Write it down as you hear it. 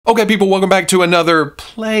Okay, people, welcome back to another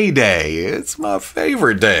play day. It's my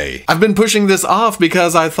favorite day. I've been pushing this off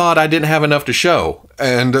because I thought I didn't have enough to show.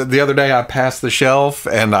 And the other day I passed the shelf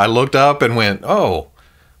and I looked up and went, oh,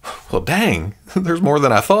 well, dang, there's more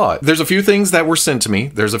than I thought. There's a few things that were sent to me.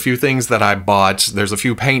 There's a few things that I bought. There's a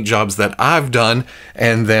few paint jobs that I've done.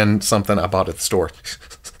 And then something I bought at the store.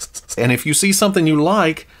 And if you see something you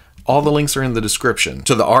like, all the links are in the description.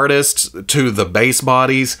 To the artists, to the base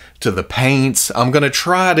bodies, to the paints. I'm gonna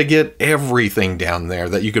try to get everything down there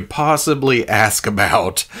that you could possibly ask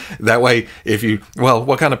about. That way, if you, well,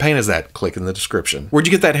 what kind of paint is that? Click in the description. Where'd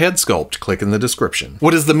you get that head sculpt? Click in the description.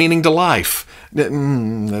 What is the meaning to life?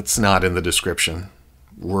 That's not in the description.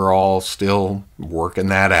 We're all still working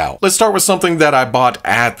that out. Let's start with something that I bought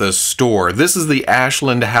at the store. This is the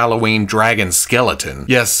Ashland Halloween Dragon Skeleton.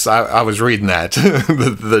 Yes, I was reading that,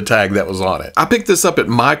 the tag that was on it. I picked this up at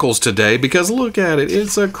Michael's today because look at it.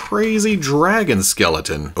 It's a crazy dragon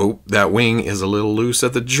skeleton. Oh, that wing is a little loose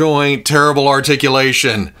at the joint. Terrible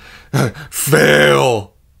articulation. Fail.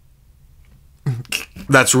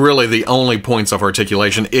 That's really the only points of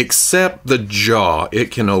articulation, except the jaw.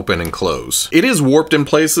 It can open and close. It is warped in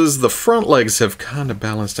places. The front legs have kind of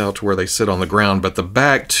balanced out to where they sit on the ground, but the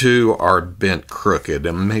back two are bent crooked.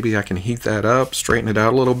 And maybe I can heat that up, straighten it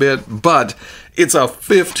out a little bit, but it's a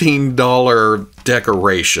 $15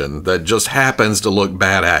 decoration that just happens to look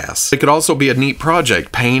badass. It could also be a neat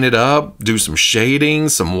project. Paint it up, do some shading,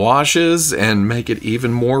 some washes, and make it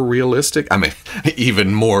even more realistic. I mean,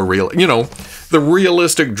 even more real, you know, the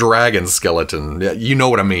realistic dragon skeleton. You know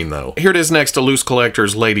what I mean, though. Here it is next to Loose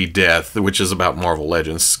Collector's Lady Death, which is about Marvel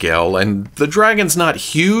Legends scale, and the dragon's not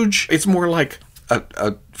huge. It's more like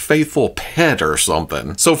a faithful pet or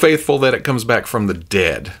something. So faithful that it comes back from the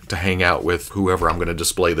dead to hang out with whoever I'm gonna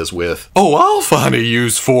display this with. Oh, I'll find a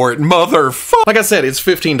use for it, motherfucker. Like I said, it's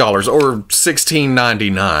 $15 or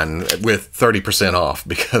 $16.99 with 30% off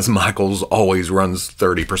because Michael's always runs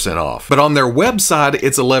 30% off. But on their website,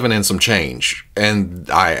 it's 11 and some change. And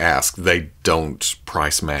I ask, they don't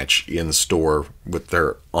price match in store with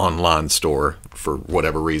their online store for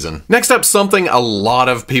whatever reason. Next up, something a lot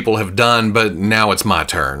of people have done, but now it's my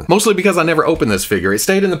turn. Mostly because I never opened this figure. It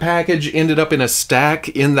stayed in the package, ended up in a stack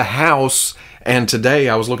in the house, and today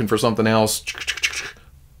I was looking for something else.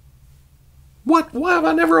 What? Why have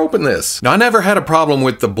I never opened this? Now, I never had a problem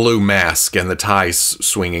with the blue mask and the ties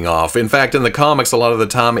swinging off. In fact, in the comics, a lot of the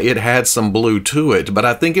time, it had some blue to it, but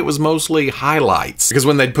I think it was mostly highlights. Because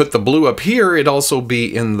when they'd put the blue up here, it'd also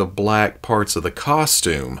be in the black parts of the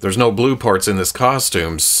costume. There's no blue parts in this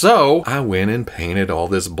costume, so I went and painted all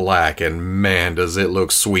this black, and man, does it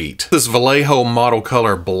look sweet. This Vallejo model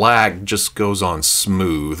color black just goes on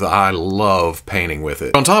smooth. I love painting with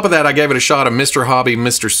it. On top of that, I gave it a shot of Mr. Hobby,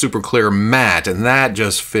 Mr. Super Clear Matte, and that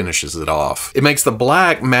just finishes it off. It makes the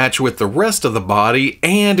black match with the rest of the body,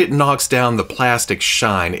 and it knocks down the plastic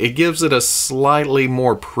shine. It gives it a slightly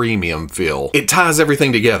more premium feel. It ties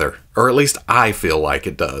everything together, or at least I feel like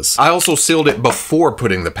it does. I also sealed it before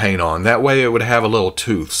putting the paint on. That way it would have a little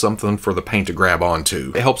tooth, something for the paint to grab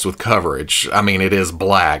onto. It helps with coverage. I mean, it is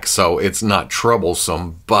black, so it's not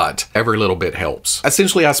troublesome, but every little bit helps.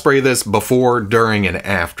 Essentially, I spray this before, during, and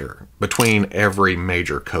after, between every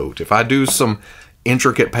major coat. If I do some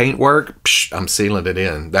intricate paint work, I'm sealing it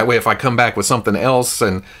in. That way, if I come back with something else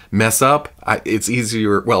and mess up, it's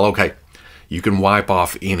easier. Well, okay, you can wipe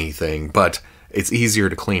off anything, but it's easier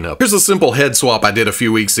to clean up. Here's a simple head swap I did a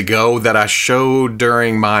few weeks ago that I showed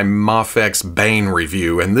during my Mafex Bane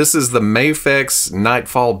review, and this is the Mafex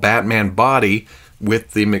Nightfall Batman body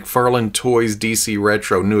with the McFarlane Toys DC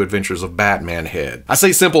Retro New Adventures of Batman head. I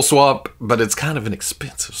say simple swap, but it's kind of an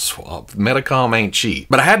expensive swap. Metacom ain't cheap.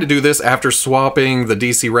 But I had to do this after swapping the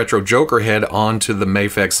DC Retro Joker head onto the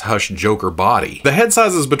Mafex Hush Joker body. The head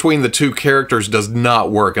sizes between the two characters does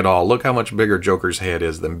not work at all. Look how much bigger Joker's head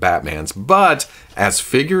is than Batman's. But as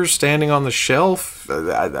figures standing on the shelf,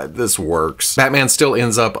 this works. Batman still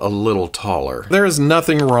ends up a little taller. There is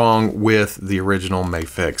nothing wrong with the original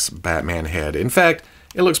Mafex Batman head. In fact,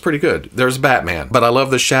 it looks pretty good. There's Batman, but I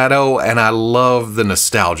love the shadow and I love the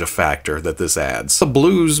nostalgia factor that this adds. The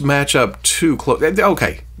blues match up too close.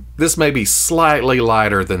 Okay, this may be slightly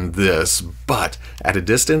lighter than this, but at a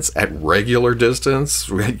distance, at regular distance,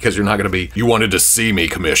 because you're not gonna be, you wanted to see me,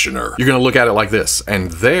 Commissioner. You're gonna look at it like this,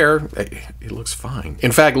 and there, it looks fine.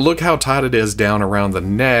 In fact, look how tight it is down around the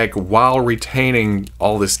neck while retaining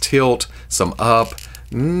all this tilt, some up.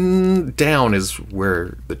 Down is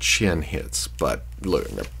where the chin hits, but look.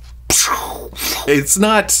 It's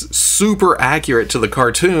not super accurate to the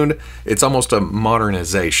cartoon. It's almost a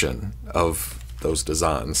modernization of those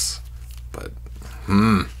designs. But,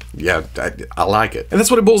 Yeah, I like it. And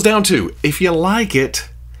that's what it boils down to. If you like it,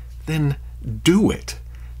 then do it.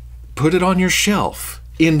 Put it on your shelf.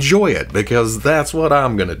 Enjoy it, because that's what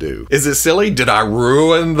I'm gonna do. Is it silly? Did I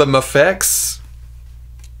ruin the effects?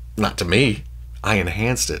 Not to me. I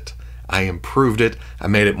enhanced it. I improved it. I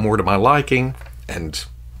made it more to my liking, and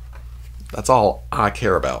that's all I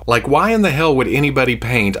care about. Like, why in the hell would anybody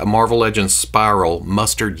paint a Marvel Legends Spiral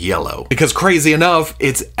mustard yellow? Because crazy enough,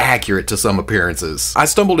 it's accurate to some appearances. I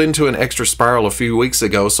stumbled into an extra spiral a few weeks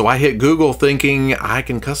ago, so I hit Google thinking I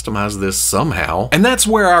can customize this somehow. And that's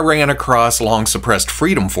where I ran across long-suppressed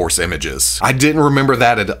Freedom Force images. I didn't remember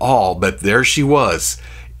that at all, but there she was,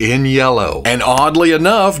 in yellow. And oddly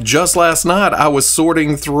enough, just last night I was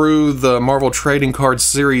sorting through the Marvel Trading Cards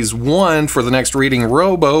Series 1 for the next reading,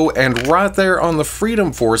 Robo, and right there on the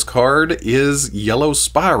Freedom Force card is Yellow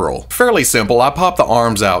Spiral. Fairly simple. I popped the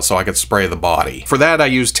arms out so I could spray the body. For that I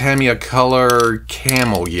used Tamiya Color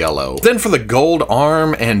Camel Yellow. Then for the gold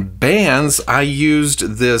arm and bands, I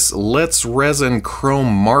used this Let's Resin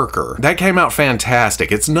Chrome marker. That came out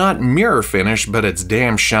fantastic. It's not mirror finish, but it's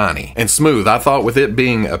damn shiny and smooth. I thought with it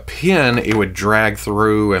being a pin, it would drag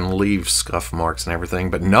through and leave scuff marks and everything,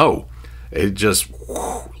 but no, it just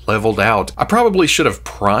leveled out. I probably should have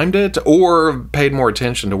primed it or paid more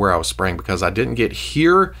attention to where I was spraying, because I didn't get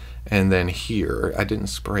here and then here. I didn't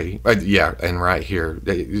spray. Yeah, and right here.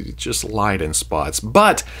 It's just light in spots.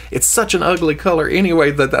 But it's such an ugly color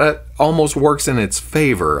anyway that that almost works in its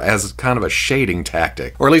favor as kind of a shading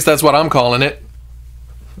tactic. Or at least that's what I'm calling it.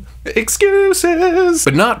 Excuses!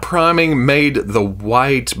 But not priming made the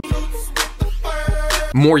white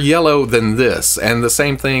more yellow than this, and the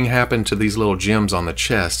same thing happened to these little gems on the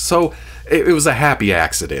chest, so it was a happy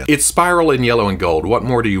accident. It's Spiral in yellow and gold. What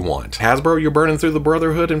more do you want? Hasbro, you're burning through the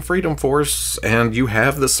Brotherhood and Freedom Force, and you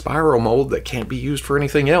have the Spiral mold that can't be used for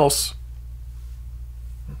anything else.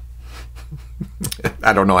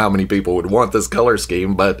 I don't know how many people would want this color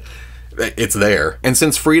scheme, but it's there. And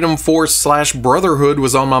since Freedom Force / Brotherhood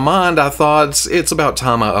was on my mind, I thought it's about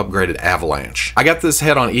time I upgraded Avalanche. I got this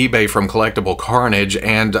head on eBay from Collectible Carnage,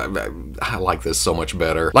 and I like this so much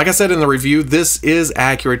better. Like I said in the review, this is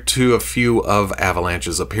accurate to a few of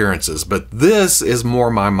Avalanche's appearances, but this is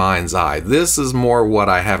more my mind's eye. This is more what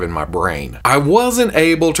I have in my brain. I wasn't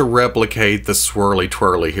able to replicate the swirly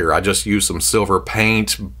twirly here. I just used some silver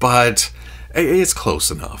paint, but it's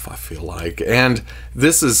close enough, I feel like. And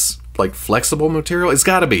this is like flexible material. It's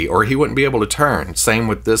gotta be, or he wouldn't be able to turn. Same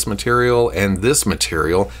with this material and this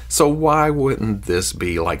material. So why wouldn't this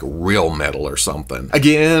be like real metal or something?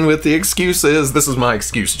 Again, with the excuses. This is my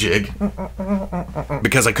excuse jig.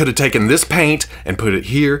 Because I could have taken this paint and put it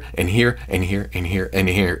here and here and here and here and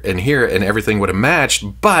here and here, and everything would have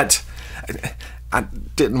matched, but I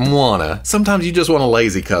didn't wanna. Sometimes you just want to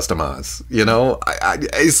lazy customize, you know?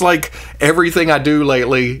 It's like everything I do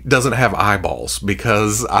lately doesn't have eyeballs,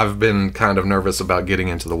 because I've been kind of nervous about getting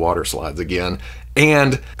into the water slides again,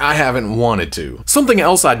 and I haven't wanted to. Something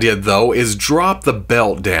else I did though is drop the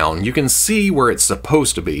belt down. You can see where it's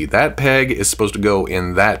supposed to be. That peg is supposed to go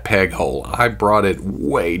in that peg hole. I brought it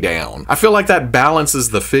way down. I feel like that balances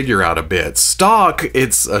the figure out a bit. Stock,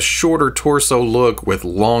 it's a shorter torso look with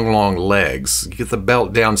long legs. You get the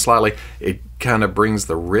belt down slightly, it kind of brings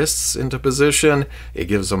the wrists into position. It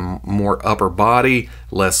gives them more upper body,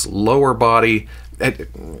 less lower body.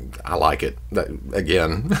 I like it.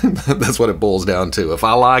 Again, that's what it boils down to. If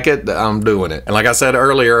I like it, I'm doing it. And like I said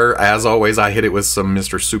earlier, as always, I hit it with some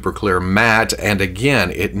Mr. Super Clear Matte, and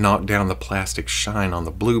again, it knocked down the plastic shine on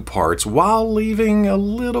the blue parts while leaving a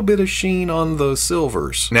little bit of sheen on the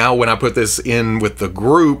silvers. Now, when I put this in with the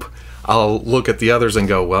group, I'll look at the others and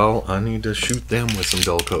go, well, I need to shoot them with some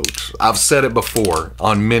dull coat. I've said it before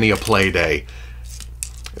on many a play day.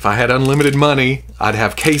 If I had unlimited money, I'd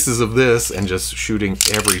have cases of this and just shooting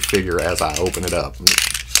every figure as I open it up.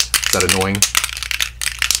 Is that annoying?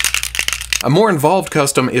 A more involved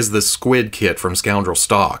custom is the squid kit from Scoundrel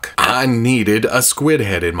Stock. I needed a squid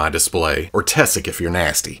head in my display, or Tessek if you're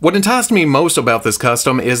nasty. What enticed me most about this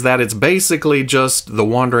custom is that it's basically just the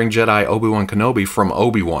Wandering Jedi Obi-Wan Kenobi from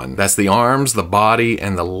Obi-Wan. That's the arms, the body,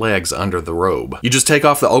 and the legs under the robe. You just take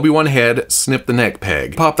off the Obi-Wan head, snip the neck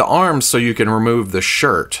peg, pop the arms so you can remove the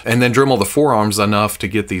shirt, and then Dremel the forearms enough to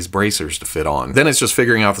get these bracers to fit on. Then it's just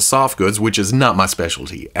figuring out the soft goods, which is not my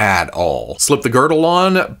specialty at all. Slip the girdle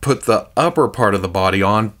on, put the upper part of the body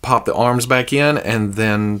on, pop the arms back in, and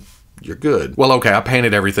then you're good. Well, okay, I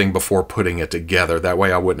painted everything before putting it together. That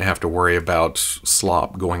way I wouldn't have to worry about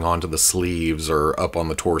slop going onto the sleeves or up on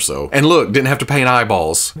the torso. And look, didn't have to paint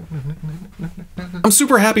eyeballs. I'm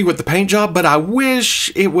super happy with the paint job, but I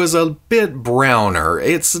wish it was a bit browner.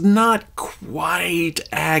 It's not quite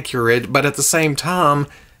accurate, but at the same time,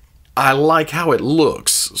 I like how it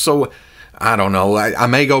looks. So I don't know, I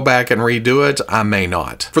may go back and redo it, I may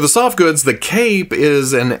not. For the soft goods, the cape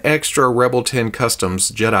is an extra Rebel 10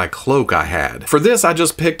 Customs Jedi cloak I had. For this, I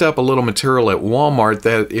just picked up a little material at Walmart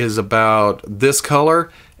that is about this color,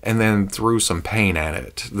 and then threw some paint at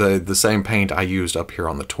it. The same paint I used up here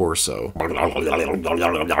on the torso.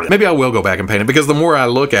 Maybe I will go back and paint it, because the more I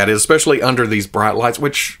look at it, especially under these bright lights,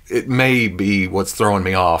 which it may be what's throwing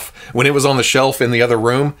me off. When it was on the shelf in the other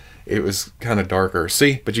room, it was kind of darker.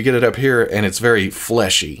 See? But you get it up here and it's very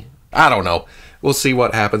fleshy. I don't know. We'll see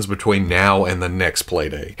what happens between now and the next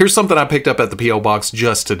Playday. Here's something I picked up at the P.O. Box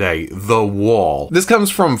just today. The Wall. This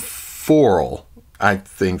comes from Forl. I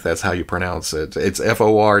think that's how you pronounce it. It's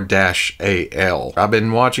F-O-R-A-L. I've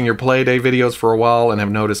been watching your Playday videos for a while and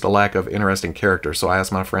have noticed a lack of interesting characters, so I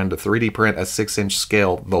asked my friend to 3D print a 6-inch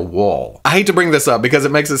scale The Wall. I hate to bring this up because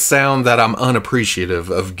it makes it sound that I'm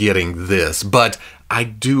unappreciative of getting this, but I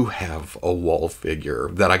do have a Wall figure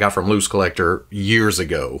that I got from Loose Collector years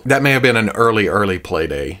ago. That may have been an early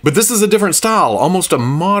Playday. But this is a different style, almost a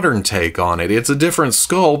modern take on it. It's a different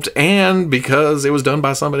sculpt, and because it was done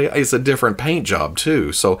by somebody, it's a different paint job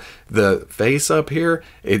too. So the face up here,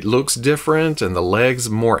 it looks different, and the legs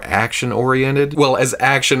more action-oriented. Well, as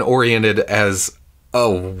action-oriented as a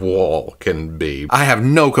Wall can be. I have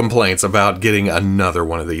no complaints about getting another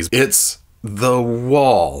one of these. It's The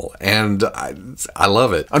Wall, and I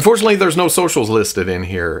love it. Unfortunately, there's no socials listed in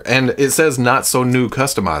here, and it says not so new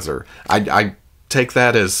customizer. I take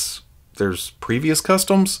that as there's previous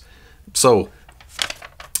customs. So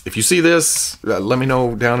if you see this, let me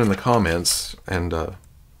know down in the comments, and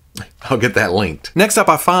I'll get that linked. Next up,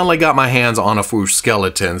 I finally got my hands on a WIP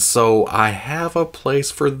Skeleton, so I have a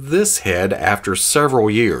place for this head after several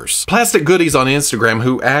years. Plastic Goodies on Instagram,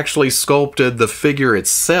 who actually sculpted the figure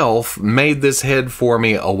itself, made this head for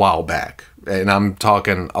me a while back. And I'm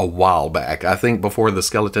talking a while back. I think before the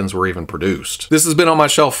skeletons were even produced. This has been on my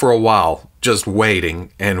shelf for a while, just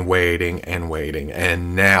waiting and waiting and waiting,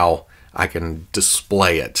 and now I can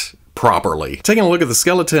display it properly. Taking a look at the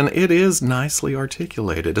skeleton, it is nicely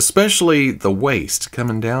articulated, especially the waist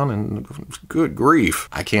coming down, and good grief,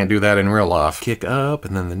 I can't do that in real life. Kick up,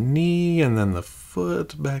 and then the knee, and then the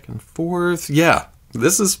foot back and forth. Yeah,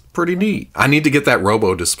 this is pretty neat. I need to get that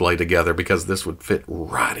Robo display together because this would fit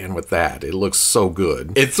right in with that. It looks so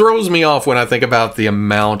good. It throws me off when I think about the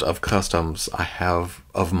amount of customs I have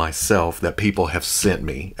of myself that people have sent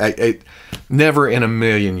me. Never in a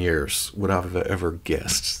million years would I have ever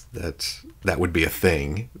guessed that that would be a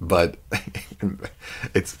thing, but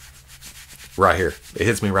it's right here. It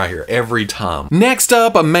hits me right here every time. Next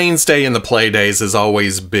up, a mainstay in the Playdays has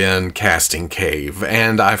always been Casting Cave,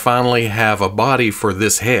 and I finally have a body for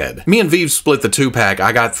this head. Me and Vive split the 2-pack.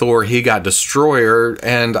 I got Thor, he got Destroyer,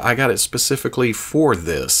 and I got it specifically for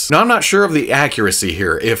this. Now, I'm not sure of the accuracy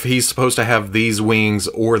here, if he's supposed to have these wings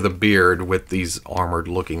or the beard with these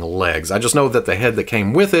armored-looking legs. I just know that the head that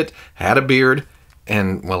came with it had a beard,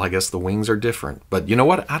 and, well, I guess the wings are different. But you know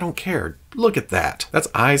what? I don't care. Look at that. That's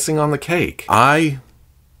icing on the cake. I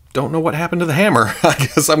don't know what happened to the hammer. I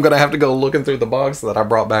guess I'm going to have to go looking through the box that I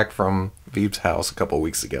brought back from Vive's house a couple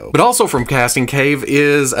weeks ago. But also from Casting Cave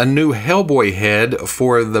is a new Hellboy head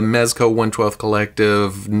for the Mezco 1/12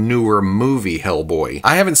 Collective newer movie Hellboy.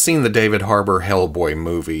 I haven't seen the David Harbour Hellboy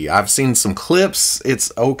movie. I've seen some clips.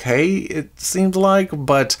 It's okay, it seems like,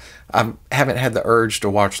 but I haven't had the urge to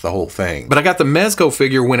watch the whole thing. But I got the Mezco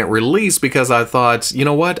figure when it released because I thought, you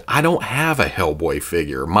know what? I don't have a Hellboy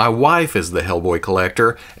figure. My wife is the Hellboy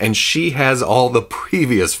collector, and she has all the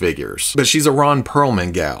previous figures. But she's a Ron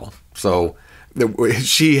Perlman gal, so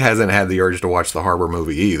she hasn't had the urge to watch the Harbor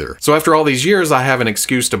movie either. So after all these years, I have an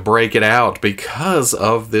excuse to break it out because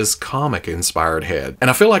of this comic-inspired head. And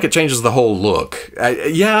I feel like it changes the whole look.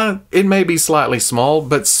 Yeah, it may be slightly small,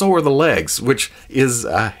 but so are the legs, which is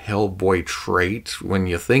a Hellboy trait when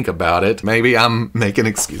you think about it. Maybe I'm making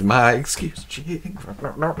my excuse.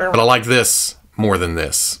 But I like this more than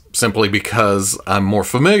this, simply because I'm more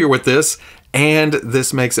familiar with this, and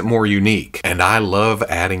this makes it more unique. And I love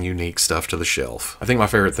adding unique stuff to the shelf. I think my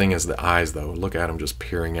favorite thing is the eyes, though. Look at them just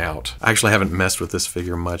peering out. I actually haven't messed with this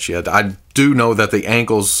figure much yet. I do know that the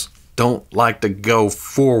ankles don't like to go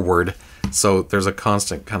forward So there's a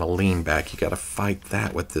constant kind of lean back. You got to fight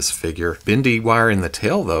that with this figure. Bendy wire in the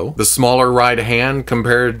tail though. The smaller right hand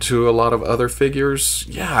compared to a lot of other figures.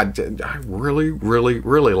 Yeah, I really, really,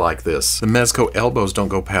 really like this. The Mezco elbows don't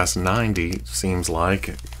go past 90, seems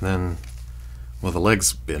like. Then, well, the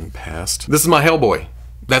legs bend past. This is my Hellboy.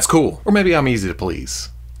 That's cool. Or maybe I'm easy to please.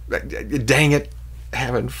 Dang it.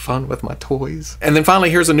 Having fun with my toys. And then finally,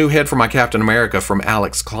 here's a new head for my Captain America from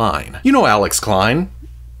Alex Klein. You know Alex Klein.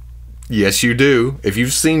 Yes, you do. If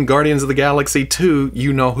you've seen Guardians of the Galaxy 2,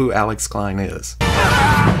 you know who Alex Klein is.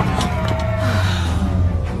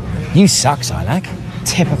 You suck, Zylak.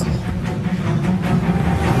 Typical.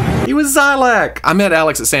 He was Zylak! I met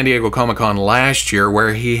Alex at San Diego Comic-Con last year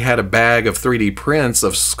where he had a bag of 3D prints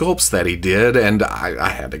of sculpts that he did, and I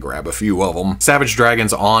had to grab a few of them. Savage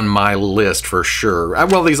Dragon's on my list for sure.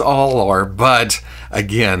 Well, these all are, but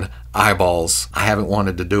again, eyeballs. I haven't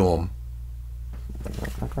wanted to do them.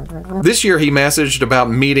 This year he messaged about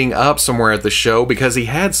meeting up somewhere at the show because he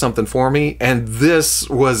had something for me, and this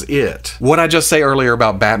was it. What I just say earlier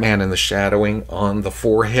about Batman and the shadowing on the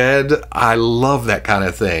forehead, I love that kind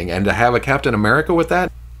of thing, and to have a Captain America with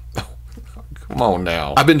that, come on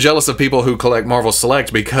now. I've been jealous of people who collect Marvel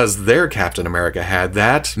Select because their Captain America had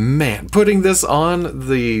that. Man, putting this on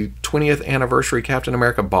the 20th anniversary Captain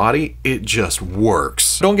America body, it just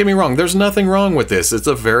works. Don't get me wrong, there's nothing wrong with this. It's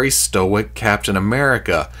a very stoic Captain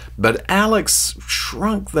America. But Alex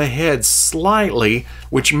shrunk the head slightly,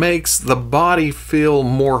 which makes the body feel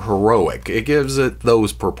more heroic. It gives it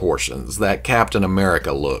those proportions, that Captain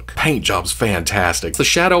America look. Paint job's fantastic. The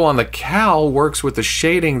shadow on the cowl works with the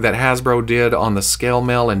shading that Hasbro did on the scale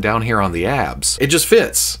mail and down here on the abs. It just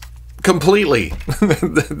fits. Completely.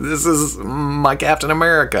 This is my Captain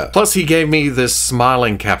America. Plus he gave me this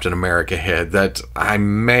smiling Captain America head that I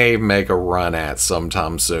may make a run at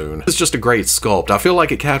sometime soon. It's just a great sculpt. I feel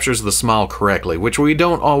like it captures the smile correctly, which we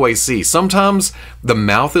don't always see. Sometimes the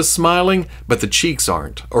mouth is smiling, but the cheeks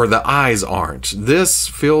aren't, or the eyes aren't. This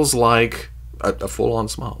feels like a full-on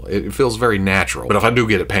smile. It feels very natural. But if I do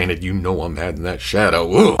get it painted, you know I'm adding that shadow.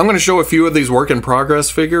 Ugh. I'm going to show a few of these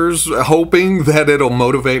work-in-progress figures, hoping that it'll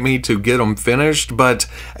motivate me to get them finished, but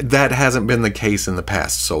that hasn't been the case in the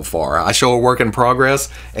past so far. I show a work-in-progress,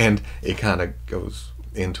 and it kind of goes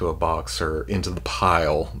into a box or into the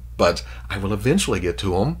pile, but I will eventually get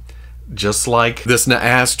to them. Just like this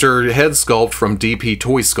Naaster head sculpt from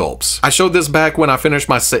DPToySculpts. I showed this back when I finished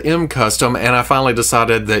my Saim custom, and I finally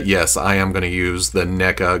decided that yes, I am going to use the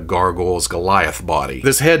NECA Gargoyles Goliath body.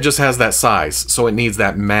 This head just has that size, so it needs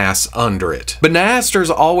that mass under it. But Naaster's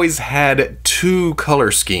always had two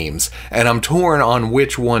color schemes, and I'm torn on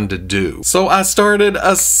which one to do. So I started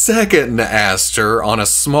a second Naaster on a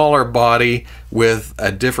smaller body with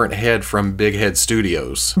a different head from Big Head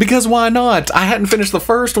Studios. Because why not? I hadn't finished the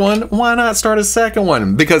first one, why not start a second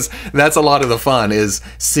one? Because that's a lot of the fun, is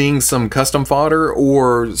seeing some custom fodder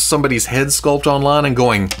or somebody's head sculpt online and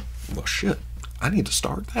going, well shit, I need to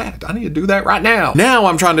start that. I need to do that right now. Now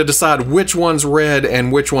I'm trying to decide which one's red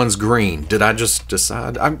and which one's green. Did I just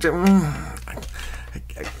decide?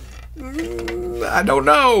 I don't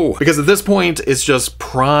know. Because at this point, it's just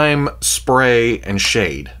prime, spray, and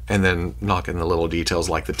shade. And then knock in the little details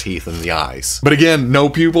like the teeth and the eyes. But again, no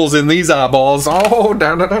pupils in these eyeballs. Oh,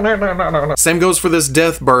 no. Same goes for this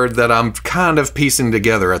Deathbird that I'm kind of piecing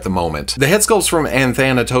together at the moment. The head sculpt's from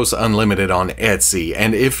Anthanatos Unlimited on Etsy.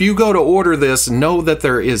 And if you go to order this, know that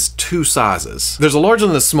there is two sizes. There's a large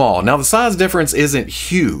and the small. Now, the size difference isn't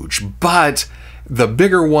huge, but the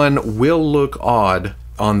bigger one will look odd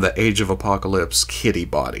on the Age of Apocalypse kitty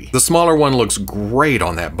body. The smaller one looks great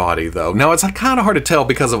on that body though. Now it's kind of hard to tell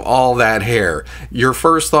because of all that hair. Your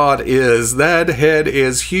first thought is that head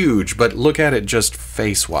is huge, but look at it just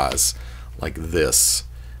face-wise, like this.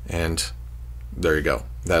 And there you go.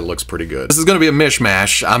 That looks pretty good. This is going to be a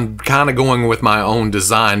mishmash. I'm kind of going with my own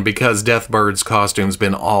design because Deathbird's costume's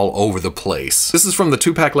been all over the place. This is from the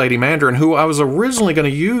 2-pack Lady Mandarin, who I was originally going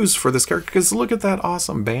to use for this character because look at that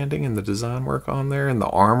awesome banding and the design work on there and the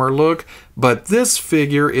armor look. But this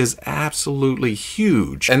figure is absolutely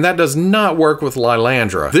huge, and that does not work with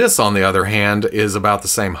Lilandra. This, on the other hand, is about the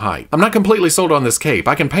same height. I'm not completely sold on this cape.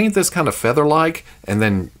 I can paint this kind of feather-like and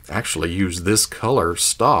then actually use this color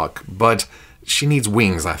stock, but she needs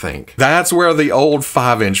wings, I think. That's where the old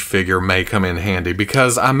 5-inch figure may come in handy,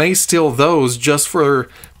 because I may steal those just for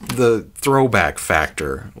the throwback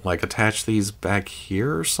factor. Like attach these back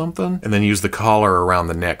here or something, and then use the collar around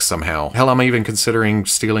the neck somehow. Hell, I'm even considering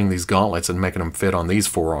stealing these gauntlets and making them fit on these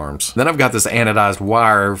forearms. Then I've got this anodized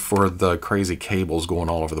wire for the crazy cables going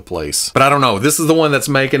all over the place. But I don't know, this is the one that's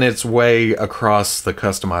making its way across the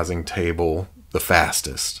customizing table the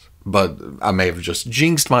fastest. but I may have just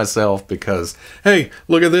jinxed myself because, hey,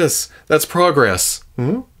 look at this. That's progress.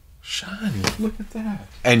 Shiny, look at that.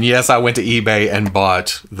 And yes, I went to eBay and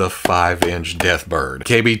bought the 5-inch Deathbird.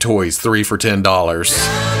 KB Toys, 3 for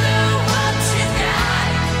 $10.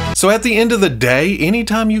 So at the end of the day,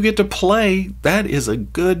 anytime you get to play, that is a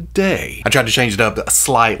good day. I tried to change it up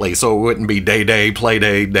slightly so it wouldn't be day, play,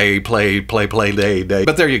 day, play, day.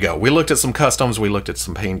 But there you go. We looked at some customs, we looked at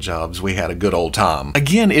some paint jobs, we had a good old time.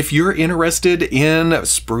 Again, if you're interested in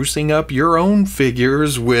sprucing up your own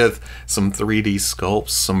figures with some 3D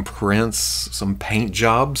sculpts, some prints, some paint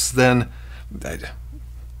jobs, then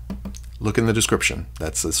look in the description.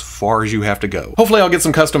 That's as far as you have to go. Hopefully I'll get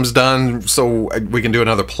some customs done so we can do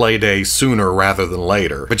another play day sooner rather than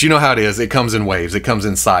later. But you know how it is. It comes in waves. It comes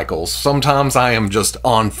in cycles. Sometimes I am just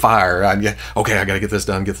on fire. Okay, I gotta get this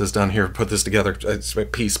done. Here, put this together.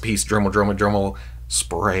 Piece, Dremel,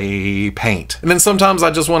 spray, paint. And then sometimes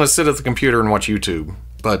I just want to sit at the computer and watch YouTube.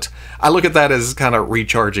 But I look at that as kind of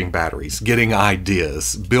recharging batteries, getting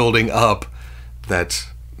ideas, building up that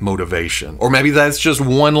motivation. Or maybe that's just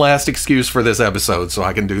one last excuse for this episode so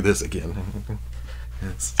I can do this again.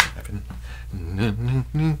 It's happening.